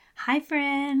Hi,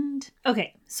 friend.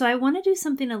 Okay, so I want to do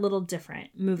something a little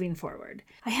different moving forward.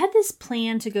 I had this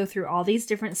plan to go through all these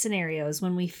different scenarios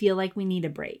when we feel like we need a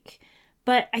break.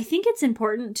 But I think it's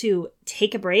important to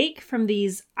take a break from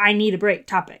these I need a break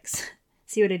topics.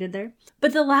 See what I did there?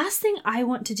 But the last thing I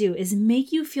want to do is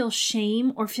make you feel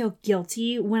shame or feel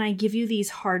guilty when I give you these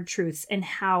hard truths and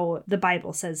how the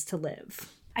Bible says to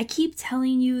live. I keep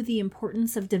telling you the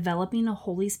importance of developing a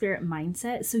Holy Spirit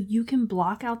mindset so you can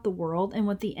block out the world and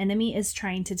what the enemy is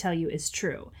trying to tell you is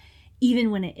true,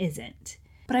 even when it isn't.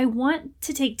 But I want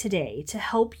to take today to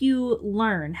help you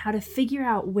learn how to figure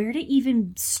out where to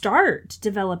even start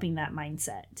developing that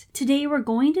mindset. Today, we're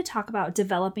going to talk about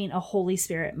developing a Holy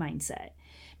Spirit mindset,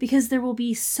 because there will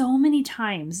be so many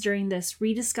times during this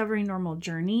rediscovering normal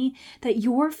journey that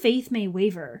your faith may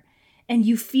waver and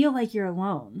you feel like you're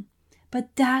alone.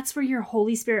 But that's where your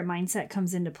Holy Spirit mindset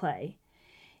comes into play.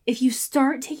 If you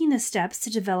start taking the steps to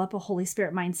develop a Holy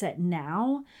Spirit mindset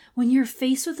now, when you're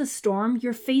faced with a storm,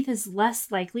 your faith is less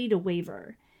likely to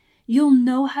waver. You'll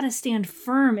know how to stand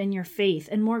firm in your faith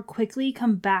and more quickly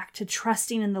come back to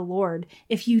trusting in the Lord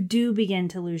if you do begin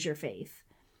to lose your faith.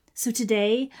 So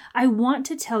today, I want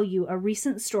to tell you a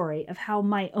recent story of how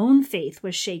my own faith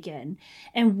was shaken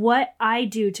and what I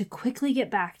do to quickly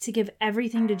get back to give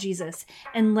everything to Jesus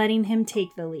and letting him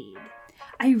take the lead.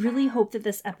 I really hope that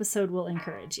this episode will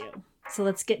encourage you. So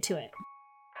let's get to it.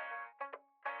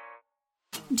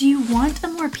 Do you want a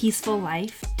more peaceful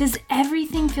life? Does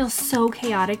everything feel so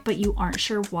chaotic but you aren't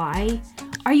sure why?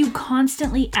 Are you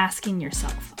constantly asking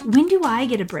yourself, when do I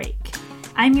get a break?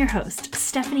 I'm your host,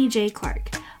 Stephanie J. Clark.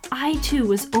 I too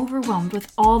was overwhelmed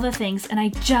with all the things and I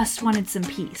just wanted some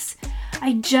peace.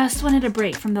 I just wanted a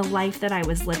break from the life that I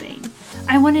was living.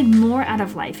 I wanted more out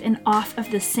of life and off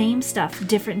of the same stuff,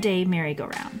 different day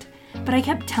merry-go-round. But I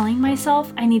kept telling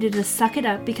myself I needed to suck it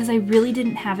up because I really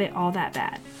didn't have it all that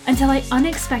bad. Until I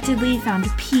unexpectedly found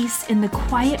peace in the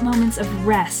quiet moments of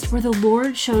rest where the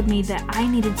Lord showed me that I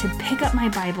needed to pick up my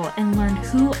Bible and learn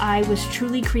who I was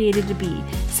truly created to be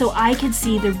so I could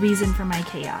see the reason for my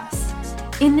chaos.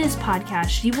 In this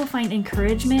podcast, you will find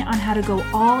encouragement on how to go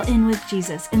all in with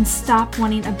Jesus and stop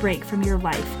wanting a break from your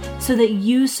life so that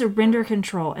you surrender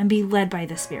control and be led by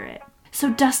the Spirit.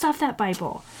 So dust off that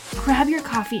Bible, grab your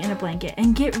coffee and a blanket,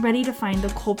 and get ready to find the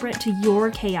culprit to your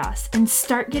chaos and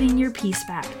start getting your peace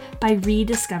back by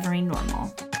rediscovering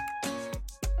normal.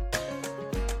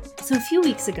 So a few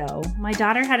weeks ago, my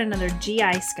daughter had another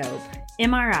GI scope,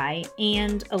 MRI,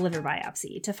 and a liver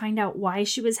biopsy to find out why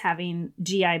she was having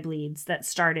GI bleeds that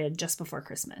started just before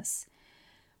Christmas.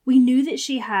 We knew that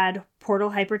she had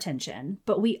portal hypertension,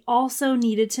 but we also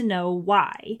needed to know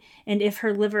why and if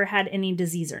her liver had any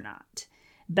disease or not.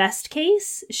 Best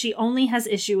case, she only has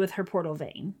issue with her portal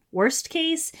vein. Worst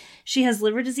case, she has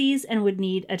liver disease and would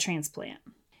need a transplant.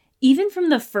 Even from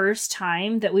the first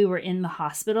time that we were in the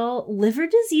hospital, liver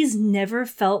disease never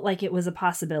felt like it was a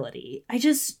possibility. I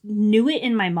just knew it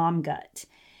in my mom gut.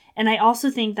 And I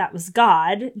also think that was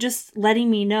God just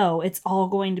letting me know it's all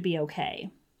going to be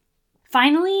okay.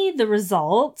 Finally, the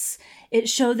results, it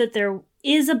showed that there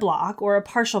is a block or a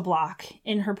partial block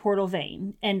in her portal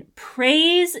vein. And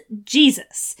praise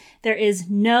Jesus, there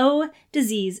is no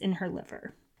disease in her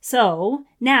liver. So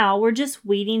now we're just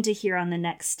waiting to hear on the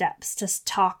next steps to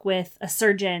talk with a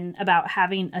surgeon about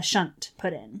having a shunt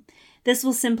put in. This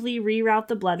will simply reroute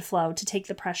the blood flow to take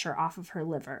the pressure off of her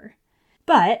liver.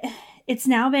 But it's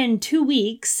now been 2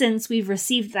 weeks since we've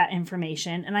received that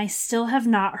information, and I still have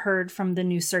not heard from the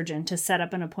new surgeon to set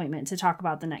up an appointment to talk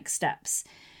about the next steps,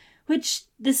 which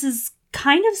this is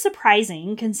kind of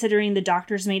surprising considering the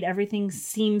doctors made everything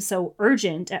seem so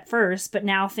urgent at first, but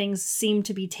now things seem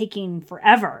to be taking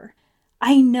forever.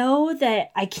 I know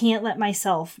that I can't let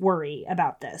myself worry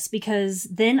about this because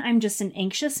then I'm just an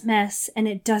anxious mess and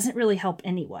it doesn't really help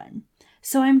anyone.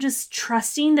 So I'm just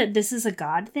trusting that this is a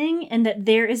God thing and that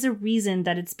there is a reason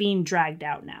that it's being dragged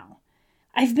out now.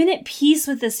 I've been at peace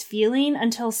with this feeling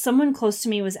until someone close to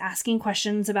me was asking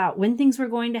questions about when things were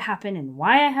going to happen and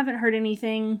why I haven't heard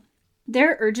anything.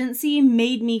 Their urgency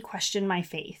made me question my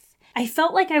faith. I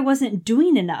felt like I wasn't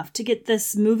doing enough to get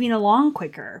this moving along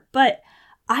quicker, but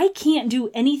I can't do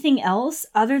anything else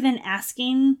other than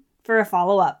asking for a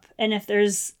follow-up and if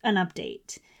there's an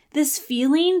update. This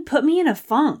feeling put me in a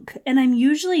funk, and I'm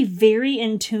usually very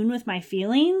in tune with my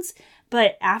feelings,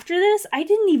 but after this, I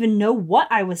didn't even know what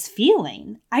I was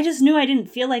feeling. I just knew I didn't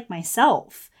feel like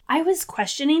myself. I was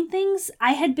questioning things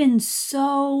I had been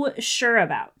so sure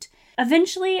about.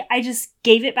 Eventually, I just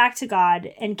gave it back to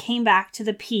God and came back to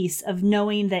the peace of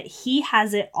knowing that He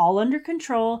has it all under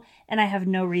control and I have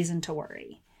no reason to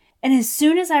worry. And as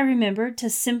soon as I remembered to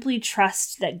simply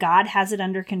trust that God has it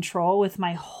under control with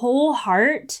my whole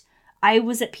heart, I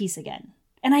was at peace again.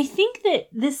 And I think that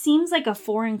this seems like a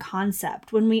foreign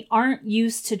concept when we aren't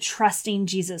used to trusting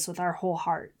Jesus with our whole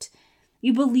heart.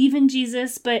 You believe in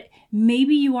Jesus, but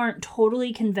maybe you aren't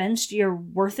totally convinced you're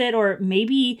worth it, or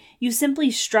maybe you simply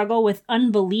struggle with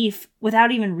unbelief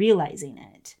without even realizing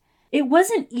it. It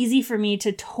wasn't easy for me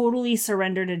to totally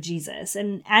surrender to Jesus,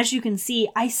 and as you can see,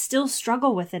 I still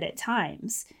struggle with it at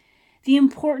times. The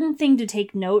important thing to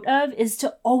take note of is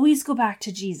to always go back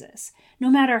to Jesus.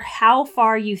 No matter how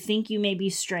far you think you may be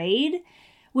strayed,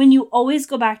 when you always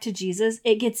go back to Jesus,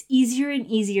 it gets easier and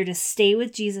easier to stay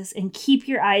with Jesus and keep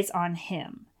your eyes on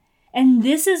him. And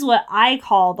this is what I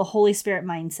call the Holy Spirit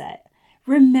mindset,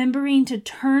 remembering to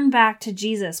turn back to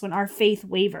Jesus when our faith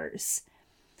wavers.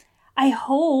 I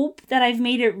hope that I've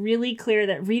made it really clear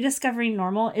that rediscovering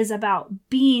normal is about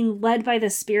being led by the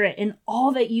Spirit in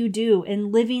all that you do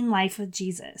and living life with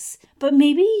Jesus. But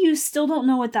maybe you still don't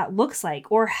know what that looks like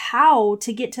or how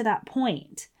to get to that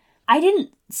point. I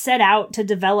didn't set out to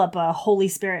develop a Holy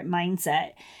Spirit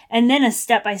mindset and then a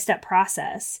step-by-step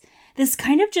process. This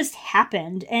kind of just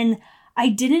happened, and I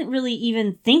didn't really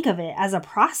even think of it as a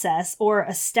process or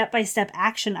a step-by-step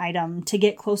action item to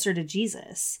get closer to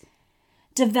Jesus.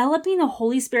 Developing a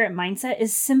Holy Spirit mindset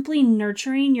is simply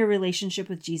nurturing your relationship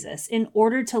with Jesus in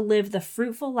order to live the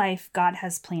fruitful life God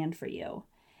has planned for you.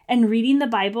 And reading the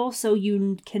Bible so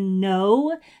you can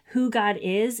know who God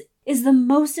is the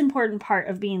most important part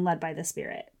of being led by the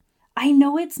Spirit. I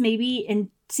know it's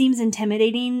seems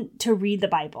intimidating to read the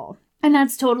Bible, and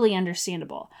that's totally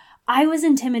understandable. I was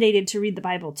intimidated to read the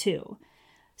Bible too.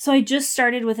 So I just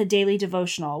started with a daily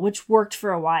devotional, which worked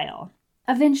for a while.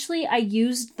 Eventually, I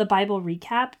used the Bible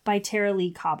Recap by Tara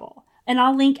Lee Cobble, and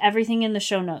I'll link everything in the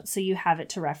show notes so you have it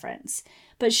to reference.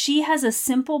 But she has a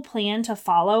simple plan to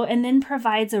follow and then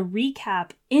provides a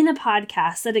recap in a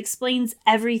podcast that explains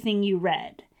everything you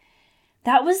read.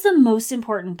 That was the most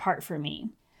important part for me.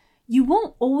 You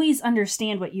won't always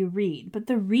understand what you read, but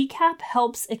the recap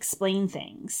helps explain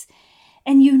things.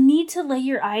 And you need to lay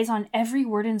your eyes on every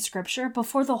word in Scripture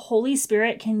before the Holy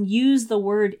Spirit can use the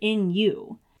word in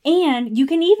you. And you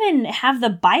can even have the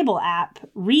Bible app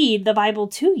read the Bible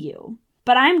to you.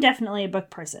 But I'm definitely a book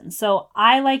person, so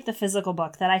I like the physical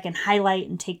book that I can highlight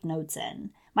and take notes in.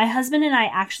 My husband and I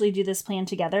actually do this plan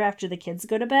together after the kids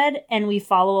go to bed, and we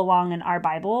follow along in our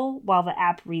Bible while the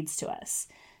app reads to us.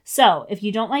 So if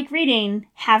you don't like reading,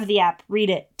 have the app read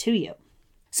it to you.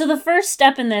 So the first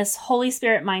step in this Holy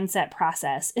Spirit mindset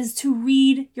process is to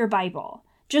read your Bible.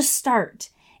 Just start.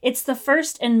 It's the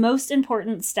first and most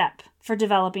important step for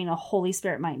developing a Holy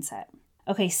Spirit mindset.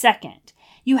 Okay, second,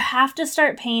 you have to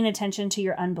start paying attention to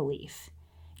your unbelief.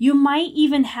 You might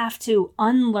even have to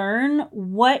unlearn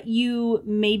what you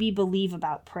maybe believe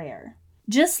about prayer.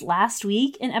 Just last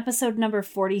week in episode number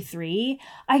 43,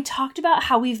 I talked about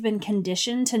how we've been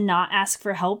conditioned to not ask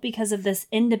for help because of this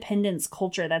independence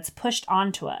culture that's pushed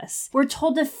onto us. We're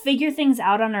told to figure things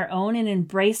out on our own and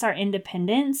embrace our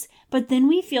independence, but then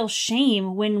we feel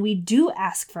shame when we do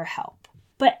ask for help.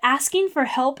 But asking for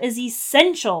help is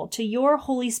essential to your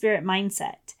Holy Spirit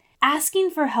mindset. Asking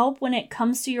for help when it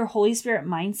comes to your Holy Spirit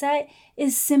mindset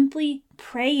is simply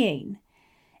praying.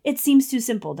 It seems too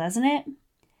simple, doesn't it?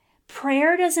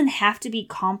 Prayer doesn't have to be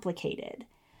complicated.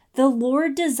 The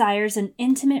Lord desires an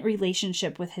intimate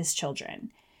relationship with His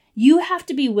children. You have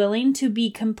to be willing to be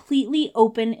completely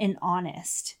open and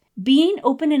honest. Being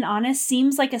open and honest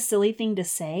seems like a silly thing to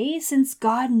say since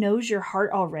God knows your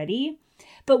heart already.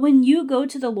 But when you go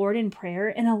to the Lord in prayer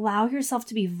and allow yourself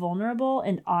to be vulnerable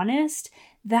and honest,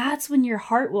 that's when your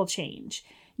heart will change.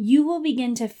 You will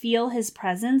begin to feel His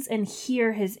presence and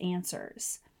hear His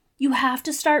answers. You have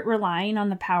to start relying on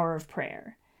the power of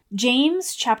prayer.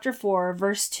 James chapter 4,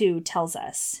 verse 2 tells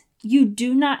us, "You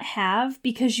do not have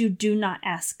because you do not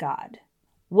ask God."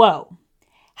 Whoa.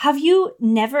 Have you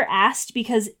never asked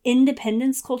because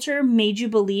independence culture made you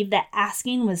believe that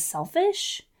asking was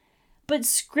selfish? But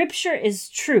Scripture is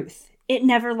truth. It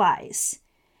never lies.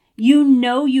 You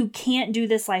know you can't do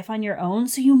this life on your own,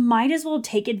 so you might as well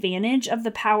take advantage of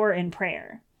the power in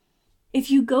prayer. If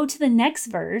you go to the next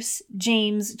verse,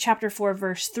 James chapter 4,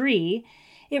 verse 3,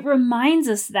 it reminds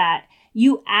us that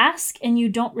you ask and you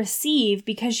don't receive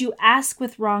because you ask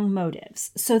with wrong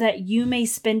motives, so that you may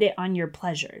spend it on your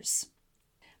pleasures.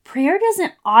 Prayer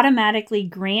doesn't automatically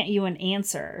grant you an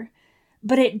answer,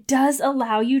 but it does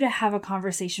allow you to have a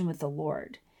conversation with the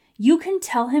Lord. You can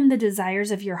tell Him the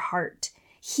desires of your heart.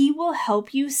 He will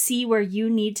help you see where you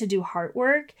need to do heart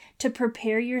work to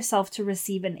prepare yourself to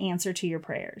receive an answer to your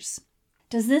prayers.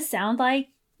 Does this sound like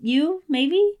you,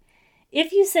 maybe?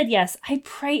 If you said yes, I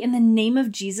pray in the name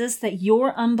of Jesus that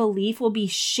your unbelief will be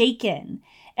shaken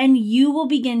and you will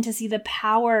begin to see the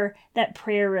power that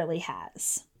prayer really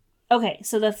has. Okay,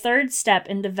 so the third step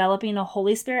in developing a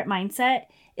Holy Spirit mindset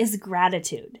is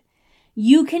gratitude.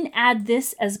 You can add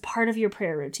this as part of your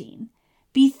prayer routine.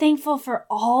 Be thankful for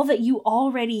all that you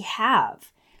already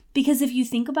have, because if you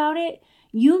think about it,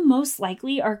 you most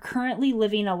likely are currently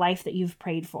living a life that you've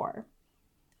prayed for.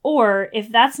 Or if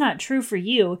that's not true for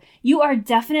you, you are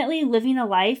definitely living a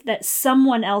life that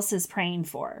someone else is praying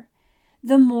for.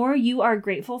 The more you are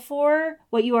grateful for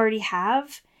what you already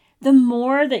have, the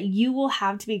more that you will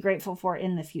have to be grateful for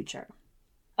in the future.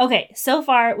 Okay, so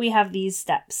far we have these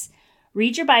steps.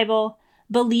 Read your Bible,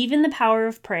 believe in the power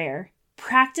of prayer,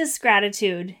 practice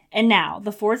gratitude, and now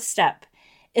the fourth step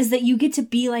is that you get to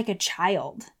be like a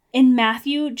child. In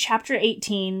Matthew chapter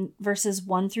 18, verses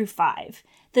 1 through 5,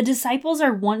 the disciples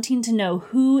are wanting to know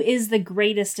who is the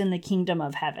greatest in the kingdom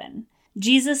of heaven.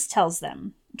 Jesus tells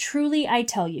them, "Truly I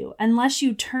tell you, unless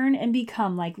you turn and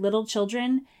become like little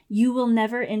children, you will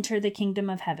never enter the kingdom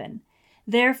of heaven.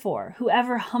 Therefore,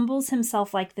 whoever humbles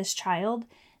himself like this child,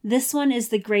 this one is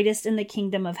the greatest in the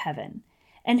kingdom of heaven.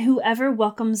 And whoever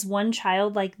welcomes one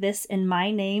child like this in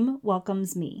my name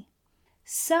welcomes me."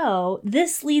 So,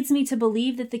 this leads me to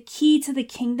believe that the key to the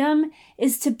kingdom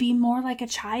is to be more like a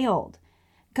child.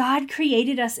 God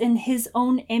created us in his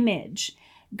own image.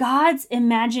 God's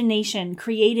imagination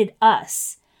created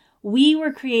us. We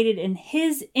were created in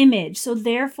his image, so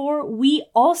therefore we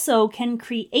also can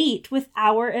create with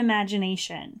our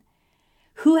imagination.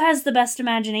 Who has the best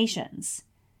imaginations?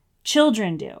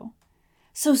 Children do.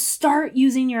 So start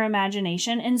using your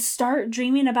imagination and start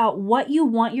dreaming about what you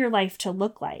want your life to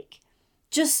look like.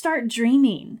 Just start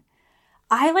dreaming.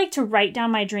 I like to write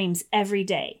down my dreams every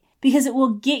day because it will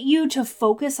get you to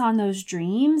focus on those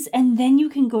dreams, and then you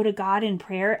can go to God in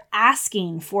prayer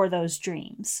asking for those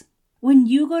dreams. When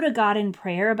you go to God in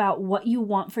prayer about what you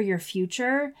want for your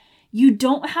future, you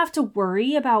don't have to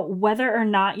worry about whether or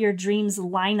not your dreams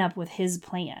line up with his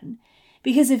plan.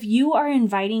 Because if you are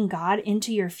inviting God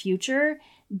into your future,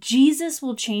 Jesus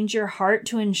will change your heart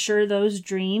to ensure those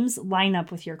dreams line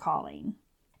up with your calling.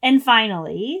 And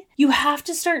finally, you have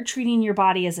to start treating your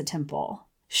body as a temple.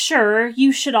 Sure,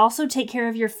 you should also take care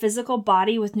of your physical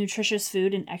body with nutritious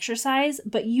food and exercise,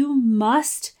 but you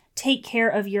must take care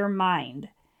of your mind.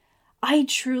 I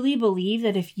truly believe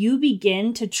that if you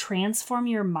begin to transform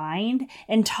your mind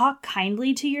and talk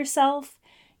kindly to yourself,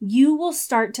 you will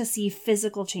start to see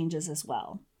physical changes as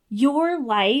well. Your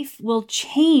life will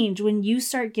change when you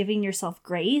start giving yourself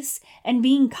grace and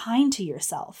being kind to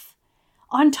yourself.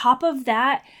 On top of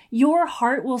that, your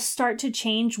heart will start to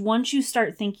change once you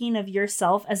start thinking of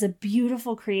yourself as a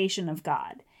beautiful creation of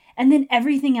God, and then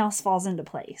everything else falls into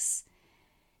place.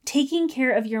 Taking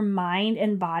care of your mind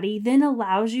and body then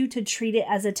allows you to treat it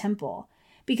as a temple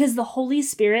because the Holy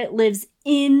Spirit lives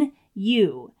in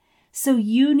you. So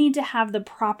you need to have the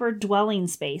proper dwelling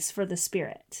space for the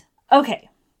Spirit. Okay,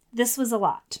 this was a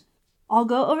lot. I'll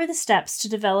go over the steps to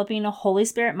developing a Holy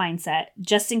Spirit mindset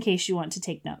just in case you want to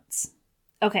take notes.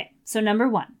 Okay, so number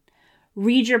 1,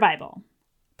 read your Bible.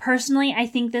 Personally, I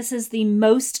think this is the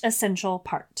most essential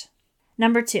part.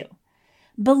 Number 2,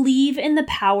 believe in the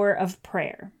power of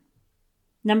prayer.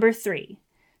 Number 3,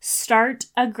 start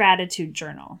a gratitude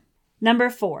journal. Number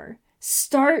 4,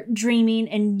 start dreaming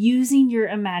and using your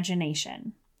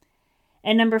imagination.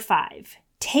 And number 5,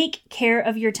 take care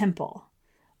of your temple,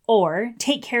 or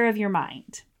take care of your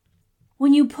mind.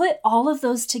 When you put all of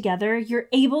those together, you're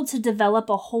able to develop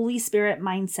a Holy Spirit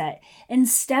mindset and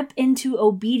step into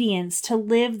obedience to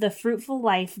live the fruitful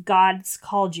life God's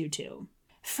called you to.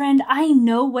 Friend, I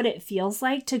know what it feels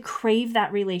like to crave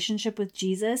that relationship with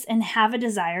Jesus and have a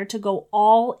desire to go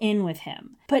all in with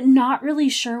him, but not really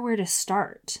sure where to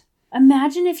start.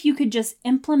 Imagine if you could just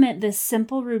implement this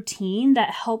simple routine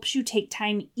that helps you take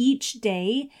time each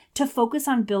day to focus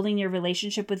on building your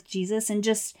relationship with Jesus in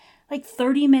just like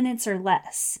 30 minutes or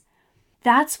less.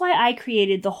 That's why I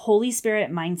created the Holy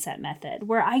Spirit Mindset Method,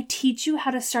 where I teach you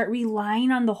how to start relying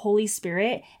on the Holy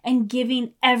Spirit and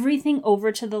giving everything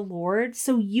over to the Lord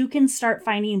so you can start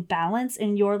finding balance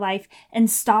in your life and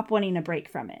stop wanting to break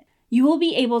from it. You will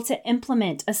be able to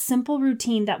implement a simple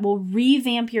routine that will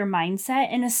revamp your mindset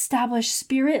and establish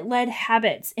Spirit-led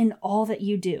habits in all that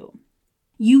you do.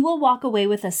 You will walk away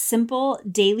with a simple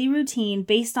daily routine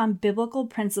based on biblical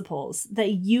principles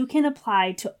that you can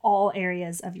apply to all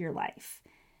areas of your life.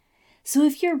 So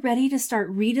if you're ready to start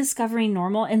rediscovering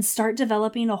normal and start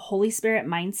developing a Holy Spirit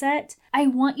mindset, I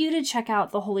want you to check out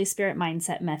the Holy Spirit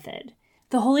Mindset Method.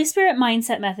 The Holy Spirit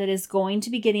Mindset Method is going to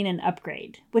be getting an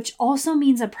upgrade, which also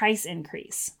means a price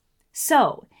increase.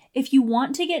 So, if you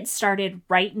want to get started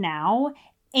right now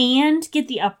and get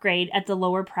the upgrade at the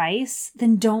lower price,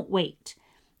 then don't wait.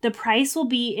 The price will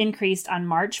be increased on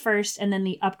March 1st, and then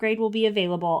the upgrade will be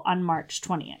available on March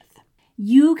 20th.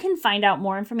 You can find out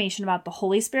more information about the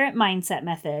Holy Spirit Mindset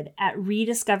Method at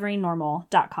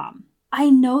rediscoveringnormal.com. I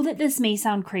know that this may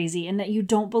sound crazy and that you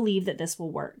don't believe that this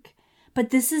will work, but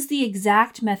this is the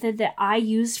exact method that I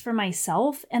used for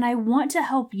myself, and I want to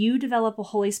help you develop a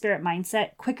Holy Spirit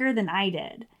mindset quicker than I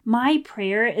did. My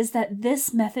prayer is that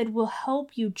this method will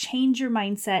help you change your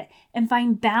mindset and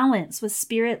find balance with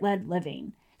Spirit-led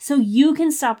living, so you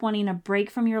can stop wanting a break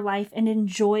from your life and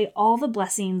enjoy all the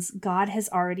blessings God has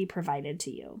already provided to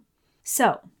you.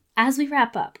 So, as we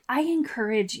wrap up, I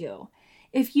encourage you,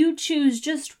 if you choose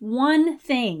just one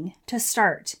thing to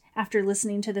start after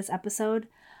listening to this episode,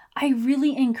 I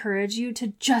really encourage you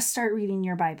to just start reading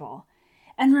your Bible.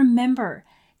 And remember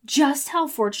just how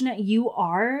fortunate you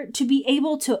are to be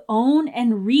able to own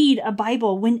and read a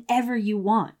Bible whenever you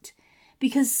want,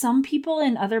 because some people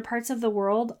in other parts of the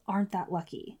world aren't that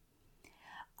lucky.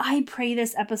 I pray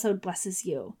this episode blesses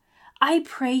you. I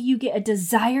pray you get a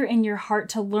desire in your heart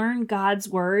to learn God's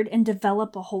word and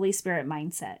develop a Holy Spirit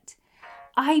mindset.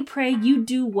 I pray you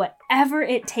do whatever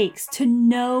it takes to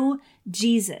know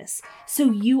Jesus, so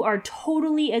you are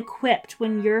totally equipped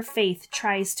when your faith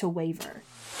tries to waver.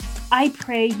 I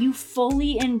pray you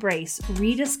fully embrace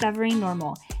rediscovering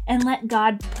normal and let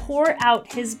God pour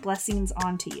out his blessings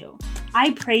onto you.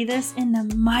 I pray this in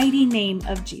the mighty name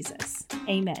of Jesus.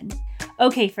 Amen.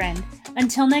 Okay, friend,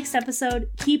 until next episode,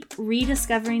 keep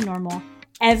rediscovering normal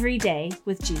every day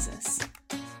with Jesus.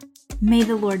 May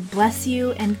the Lord bless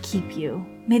you and keep you.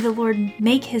 May the Lord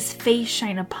make his face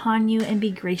shine upon you and be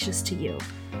gracious to you.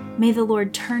 May the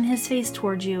Lord turn his face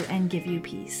toward you and give you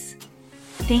peace.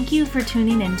 Thank you for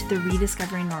tuning in to the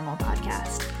Rediscovering Normal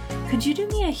podcast. Could you do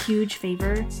me a huge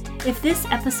favor? If this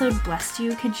episode blessed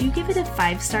you, could you give it a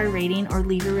 5-star rating or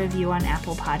leave a review on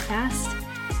Apple Podcast?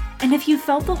 And if you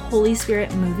felt the Holy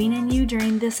Spirit moving in you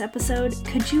during this episode,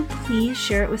 could you please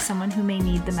share it with someone who may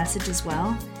need the message as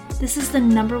well? This is the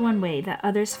 #1 way that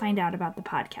others find out about the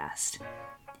podcast.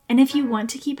 And if you want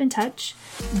to keep in touch,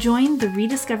 join the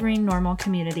Rediscovering Normal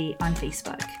community on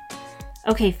Facebook.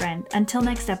 Okay, friend, until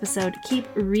next episode, keep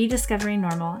rediscovering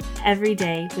normal every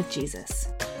day with Jesus.